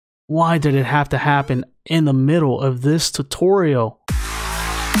Why did it have to happen in the middle of this tutorial?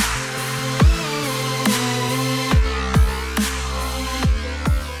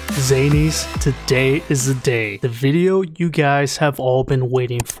 Zanies, today is the day. The video you guys have all been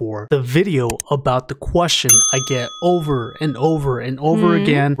waiting for. The video about the question I get over and over and over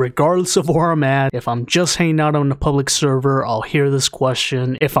again, regardless of where I'm at. If I'm just hanging out on a public server, I'll hear this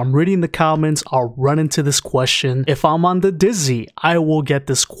question. If I'm reading the comments, I'll run into this question. If I'm on the Dizzy, I will get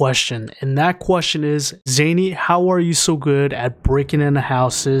this question. And that question is, Zany, how are you so good at breaking into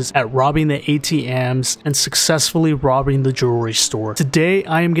houses, at robbing the ATMs, and successfully robbing the jewelry store? Today,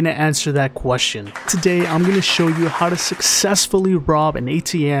 I am going to answer that question. Today, I'm going to show you how to successfully rob an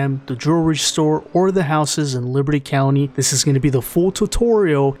ATM, the jewelry store, or the houses in Liberty County. This is going to be the full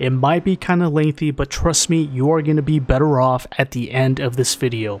tutorial. It might be kind of lengthy, but trust me, you are going to be better off at the end of this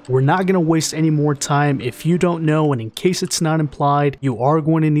video. We're not going to waste any more time. If you don't know, and in case it's not implied, you are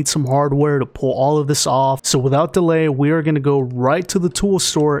going to need some hardware to pull all of this off. So without delay, we are going to go right to the tool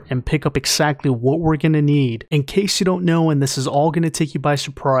store and pick up exactly what we're going to need. In case you don't know, and this is all going to take you by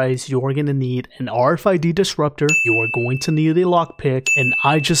surprise, you are going to need an RFID disruptor, you are going to need a lockpick, and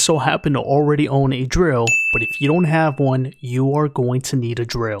I just so happen to already own a drill, but if you don't have one, you are going to need a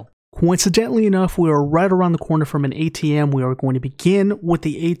drill. Coincidentally enough, we are right around the corner from an ATM. We are going to begin with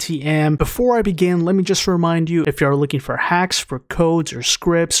the ATM. Before I begin, let me just remind you, if you are looking for hacks, for codes or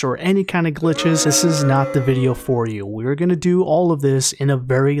scripts or any kind of glitches, this is not the video for you. We're going to do all of this in a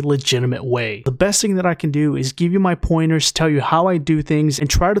very legitimate way. The best thing that I can do is give you my pointers, tell you how I do things, and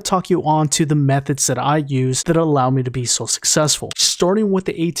try to talk you on to the methods that I use that allow me to be so successful. Starting with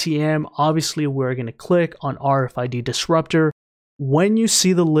the ATM, obviously we're going to click on RFID disruptor. When you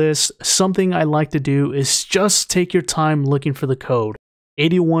see the list, something I like to do is just take your time looking for the code.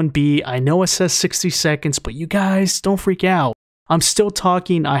 81B, I know it says 60 seconds, but you guys, don't freak out. I'm still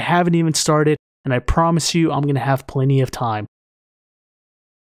talking, I haven't even started, and I promise you I'm going to have plenty of time.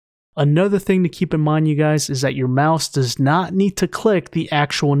 Another thing to keep in mind, you guys, is that your mouse does not need to click the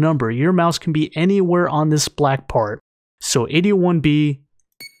actual number. Your mouse can be anywhere on this black part. So 81B,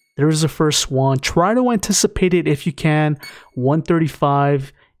 there's the first one. Try to anticipate it if you can.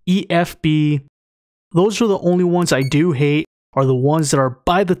 135, EFB. Those are the only ones I do hate, are the ones that are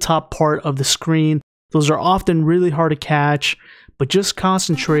by the top part of the screen. Those are often really hard to catch, but just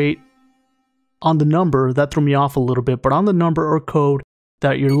concentrate on the number. That threw me off a little bit, but on the number or code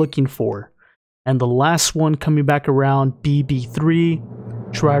that you're looking for. And the last one coming back around,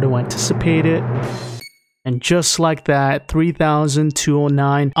 BB3. Try to anticipate it. And just like that,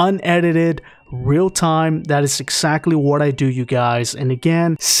 3,209, unedited, real time. That is exactly what I do, you guys. And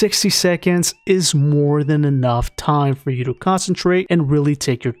again, 60 seconds is more than enough time for you to concentrate and really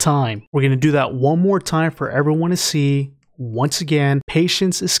take your time. We're going to do that one more time for everyone to see. Once again,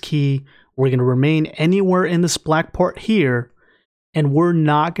 patience is key. We're going to remain anywhere in this black part here. And we're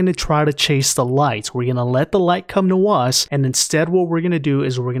not going to try to chase the lights. We're going to let the light come to us. And instead what we're going to do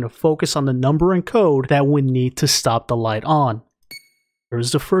is we're going to focus on the number and code that we need to stop the light on.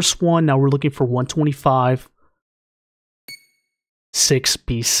 There's the first one. Now we're looking for 125.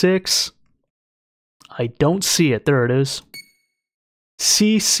 6B6. I don't see it. There it is.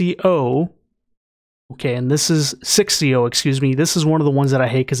 CCO. Okay, and this is 6CO, excuse me. This is one of the ones that I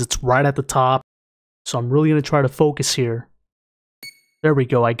hate because it's right at the top. So I'm really going to try to focus here. There we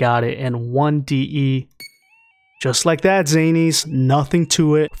go, I got it. And 1DE. Just like that, Zanies. Nothing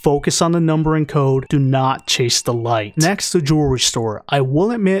to it. Focus on the number and code. Do not chase the light. Next, the jewelry store. I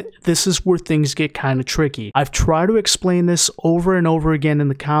will admit, this is where things get kind of tricky. I've tried to explain this over and over again in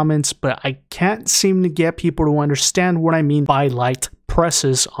the comments, but I can't seem to get people to understand what I mean by light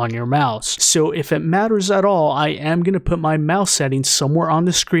presses on your mouse. So if it matters at all, I am going to put my mouse settings somewhere on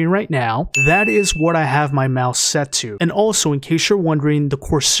the screen right now. That is what I have my mouse set to. And also, in case you're wondering, the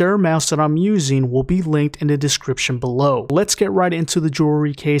Corsair mouse that I'm using will be linked in the description below. Let's get right into the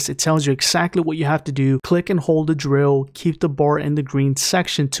jewelry case. It tells you exactly what you have to do. Click and hold the drill. Keep the bar in the green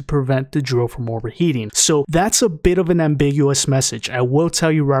section to prevent the drill from overheating. So that's a bit of an ambiguous message. I will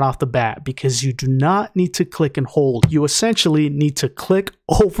tell you right off the bat, because you do not need to click and hold. You essentially need to click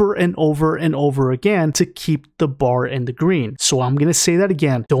over and over and over again to keep the bar in the green. So I'm going to say that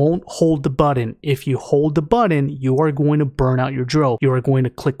again. Don't hold the button. If you hold the button, you are going to burn out your drill. You are going to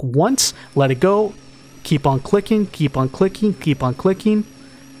click once, let it go, keep on clicking, keep on clicking, keep on clicking,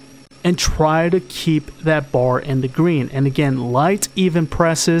 and try to keep that bar in the green. And again, light even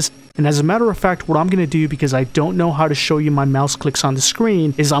presses. And as a matter of fact, what I'm going to do, because I don't know how to show you my mouse clicks on the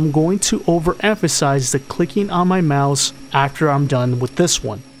screen, is I'm going to overemphasize the clicking on my mouse after I'm done with this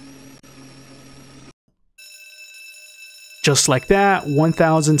one. Just like that,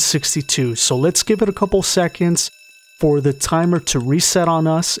 1062. So let's give it a couple seconds for the timer to reset on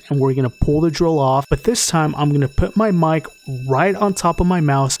us, and we're gonna pull the drill off. But this time I'm gonna put my mic right on top of my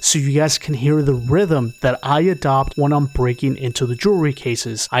mouse so you guys can hear the rhythm that I adopt when I'm breaking into the jewelry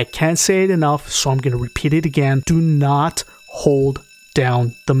cases. I can't say it enough, so I'm gonna repeat it again. Do not hold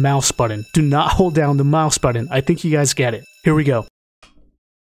down the mouse button. Do not hold down the mouse button. I think you guys get it. Here we go.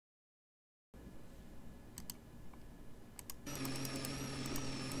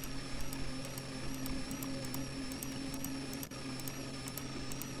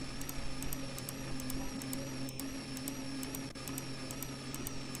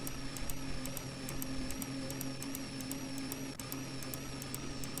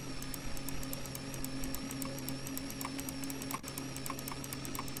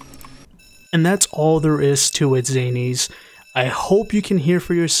 And that's all there is to it, Zanies. I hope you can hear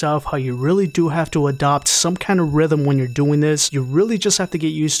for yourself how you really do have to adopt some kind of rhythm when you're doing this. You really just have to get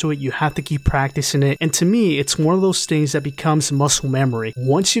used to it. You have to keep practicing it. And to me, it's one of those things that becomes muscle memory.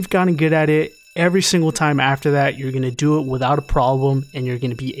 Once you've gotten good at it, every single time after that, you're going to do it without a problem, and you're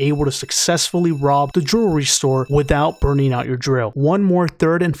going to be able to successfully rob the jewelry store without burning out your drill. One more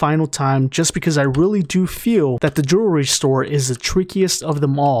third and final time, just because I really do feel that the jewelry store is the trickiest of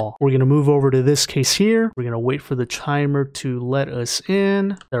them all. We're going to move over to this case here. We're going to wait for the timer to let us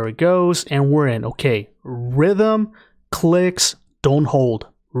in. There it goes, and we're in. Okay, rhythm, clicks, don't hold.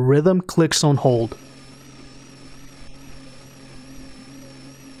 Rhythm, clicks, don't hold.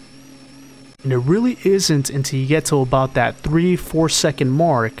 And it really isn't until you get to about that 3-4 second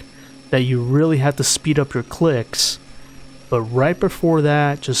mark that you really have to speed up your clicks. But right before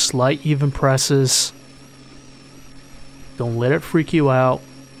that, just slight even presses. Don't let it freak you out.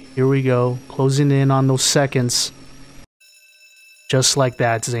 Here we go, closing in on those seconds. Just like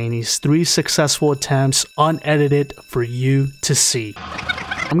that, Zanies. 3 successful attempts, unedited, for you to see.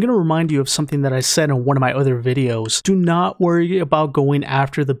 I'm going to remind you of something that I said in one of my other videos. Do not worry about going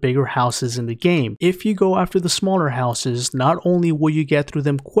after the bigger houses in the game. If you go after the smaller houses, not only will you get through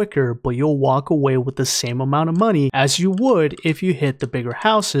them quicker, but you'll walk away with the same amount of money as you would if you hit the bigger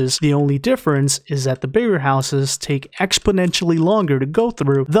houses. The only difference is that the bigger houses take exponentially longer to go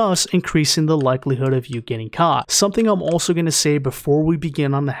through, thus increasing the likelihood of you getting caught. Something I'm also going to say before we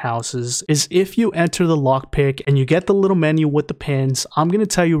begin on the houses is if you enter the lockpick and you get the little menu with the pins, I'm going to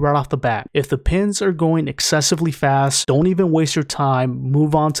tell you right off the bat, if the pins are going excessively fast, don't even waste your time,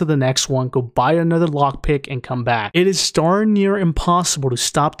 move on to the next one, go buy another lockpick and come back. It is darn near impossible to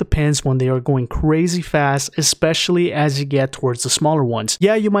stop the pins when they are going crazy fast, especially as you get towards the smaller ones.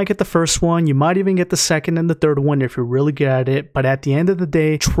 Yeah, you might get the first one, you might even get the second and the third one if you're really good at it, but at the end of the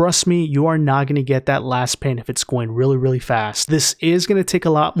day, trust me, you are not going to get that last pin if it's going really fast. This is going to take a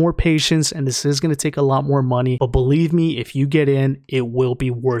lot more patience and this is going to take a lot more money, but believe me, if you get in, it will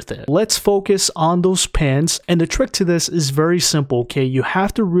be worth it. Let's focus on those pins, and the trick to this is very simple, okay? You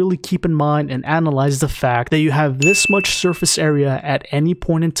have to really keep in mind and analyze the fact that you have this much surface area at any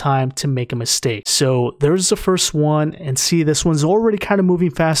point in time to make a mistake. So there's the first one, and see, this one's already kind of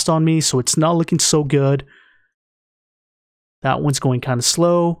moving fast on me, so it's not looking so good. That one's going kind of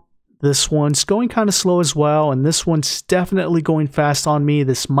slow. This one's going kind of slow as well, and this one's definitely going fast on me.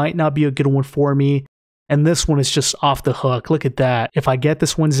 This might not be a good one for me. And this one is just off the hook. Look at that. If I get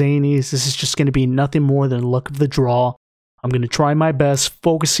this one, Zanies, this is just going to be nothing more than luck of the draw. I'm going to try my best,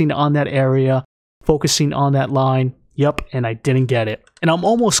 focusing on that area, focusing on that line. Yep, and I didn't get it. And I'm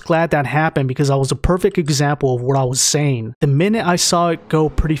almost glad that happened because that was a perfect example of what I was saying. The minute I saw it go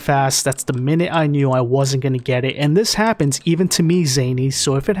pretty fast, that's the minute I knew I wasn't going to get it. And this happens even to me, Zany.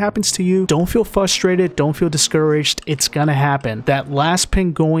 So if it happens to you, don't feel frustrated, don't feel discouraged. It's going to happen. That last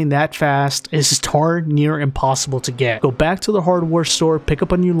pin going that fast is darn near impossible to get. Go back to the hardware store, pick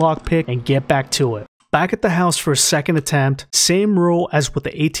up a new lockpick, and get back to it. Back at the house for a second attempt. Same rule as with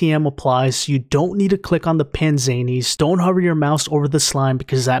the ATM applies. You don't need to click on the pin, Zanies. Don't hover your mouse over the slime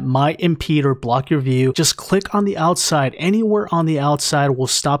because that might impede or block your view. Just click on the outside. Anywhere on the outside will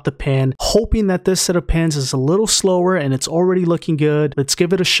stop the pin. Hoping that this set of pins is a little slower and it's already looking good. Let's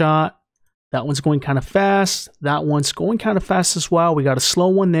give it a shot. That one's going kind of fast. That one's going kind of fast as well. We got a slow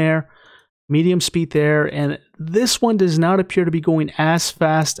one there. Medium speed there, and this one does not appear to be going as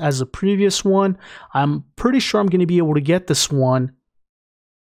fast as the previous one. I'm pretty sure I'm going to be able to get this one,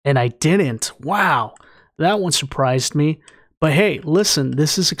 and I didn't. Wow, that one surprised me. But hey, listen,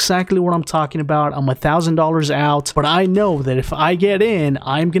 this is exactly what I'm talking about. I'm $1,000 out, but I know that if I get in,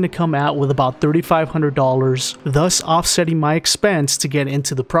 I'm going to come out with about $3,500, thus offsetting my expense to get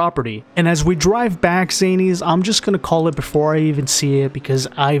into the property. And as we drive back, Zanies, I'm just going to call it before I even see it because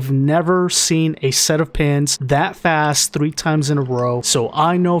I've never seen a set of pins that fast 3 times in a row. So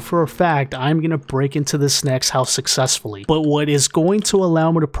I know for a fact I'm going to break into this next house successfully. But what is going to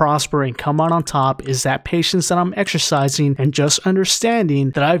allow me to prosper and come out on top is that patience that I'm exercising and just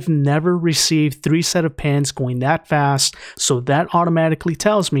understanding that I've never received 3 set of pins going that fast, so that automatically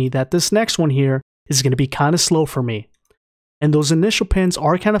tells me that this next one here is going to be kind of slow for me. And those initial pins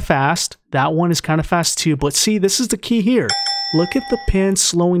are kind of fast, that one is kind of fast too, but see, this is the key here. Look at the pin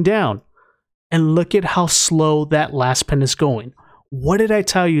slowing down, and look at how slow that last pin is going. What did I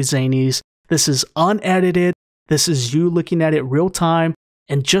tell you, Zanies? This is unedited, this is you looking at it real time.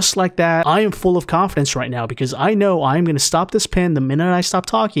 And just like that, I am full of confidence right now because I know I'm going to stop this pin the minute I stop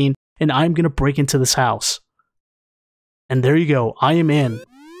talking and I'm going to break into this house. And there you go, I am in.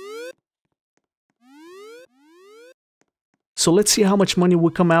 So let's see how much money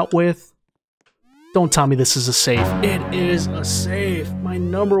we come out with. Don't tell me this is a safe. It is a safe. My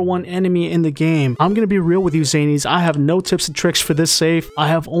 #1 enemy in the game. I'm going to be real with you, Zanies. I have no tips and tricks for this safe. I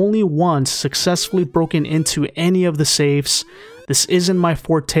have only once successfully broken into any of the safes. This isn't my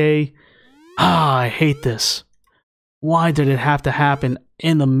forte. I hate this. Why did it have to happen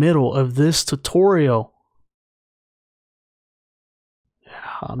in the middle of this tutorial?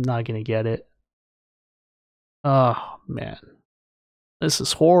 I'm not gonna get it. Oh, man. This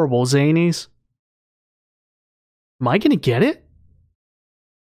is horrible, Zanies. Am I gonna get it?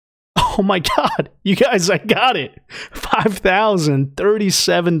 Oh my god, you guys, I got it.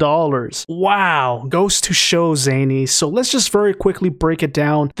 $5,037. Wow, goes to show, Zany. So let's just very quickly break it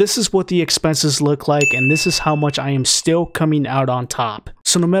down. This is what the expenses look like, and this is how much I am still coming out on top.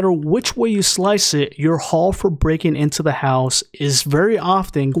 So no matter which way you slice it, your haul for breaking into the house is very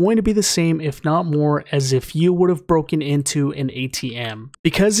often going to be the same, if not more, as if you would have broken into an ATM.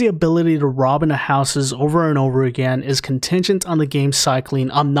 Because the ability to rob into houses over and over again is contingent on the game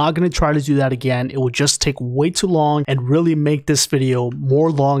cycling, I'm not going to try to do that again. It would just take way too long and really make this video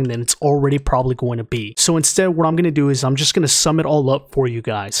more long than it's already probably going to be. So instead, what I'm going to do is I'm just going to sum it all up for you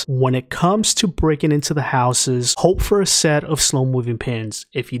guys. When it comes to breaking into the houses, hope for a set of slow moving pins.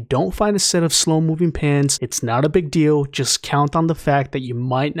 If you don't find a set of slow moving pins, it's not a big deal. Just count on the fact that you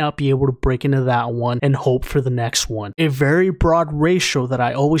might not be able to break into that one and hope for the next one. A very broad ratio that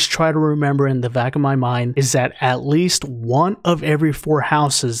I always try to remember in the back of my mind is that at least one of every 4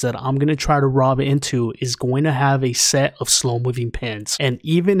 houses that I'm going to try to rob into is going to have a set of slow moving pins. And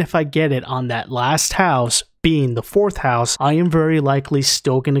even if I get it on that last house, being the 4th house, I am very likely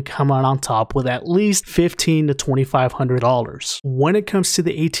still going to come out on top with at least $1,500 to $2,500. When it comes to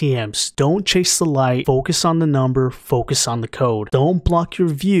the ATMs, don't chase the light, focus on the number, focus on the code. Don't block your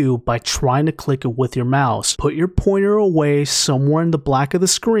view by trying to click it with your mouse. Put your pointer away somewhere in the black of the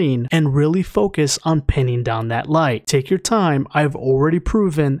screen and really focus on pinning down that light. Take your time. I've already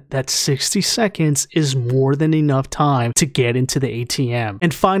proven that 60 seconds is more than enough time to get into the ATM.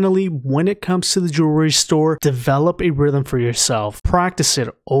 And finally, when it comes to the jewelry store, develop a rhythm for yourself. Practice it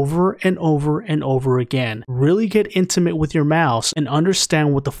over and over and over again. Really get intimate with your mouse and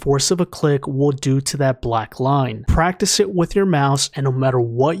understand what the force of a click will do to that black line. Practice it with your mouse, and no matter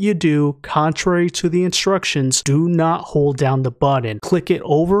what you do, contrary to the instructions, do not hold down the button. Click it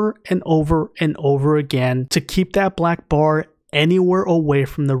over and over and over again to keep that black bar anywhere away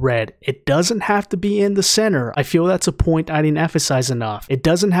from the red. It doesn't have to be in the center. I feel that's a point I didn't emphasize enough. It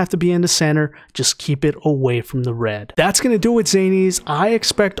doesn't have to be in the center, just keep it away from the red. That's gonna do it, Zanies. I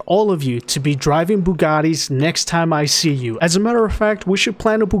expect all of you to be driving Bugattis next time I see you. As a matter of fact, we should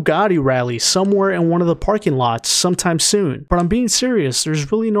plan a Bugatti rally somewhere in one of the parking lots sometime soon. But I'm being serious, there's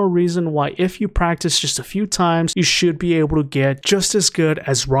really no reason why if you practice just a few times, you should be able to get just as good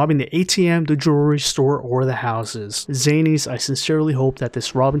as robbing the ATM, the jewelry store, or the houses. Zanies, I sincerely hope that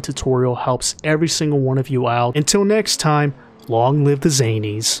this robbing tutorial helps every single one of you out. Until next time, long live the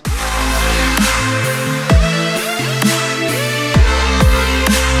Zanies.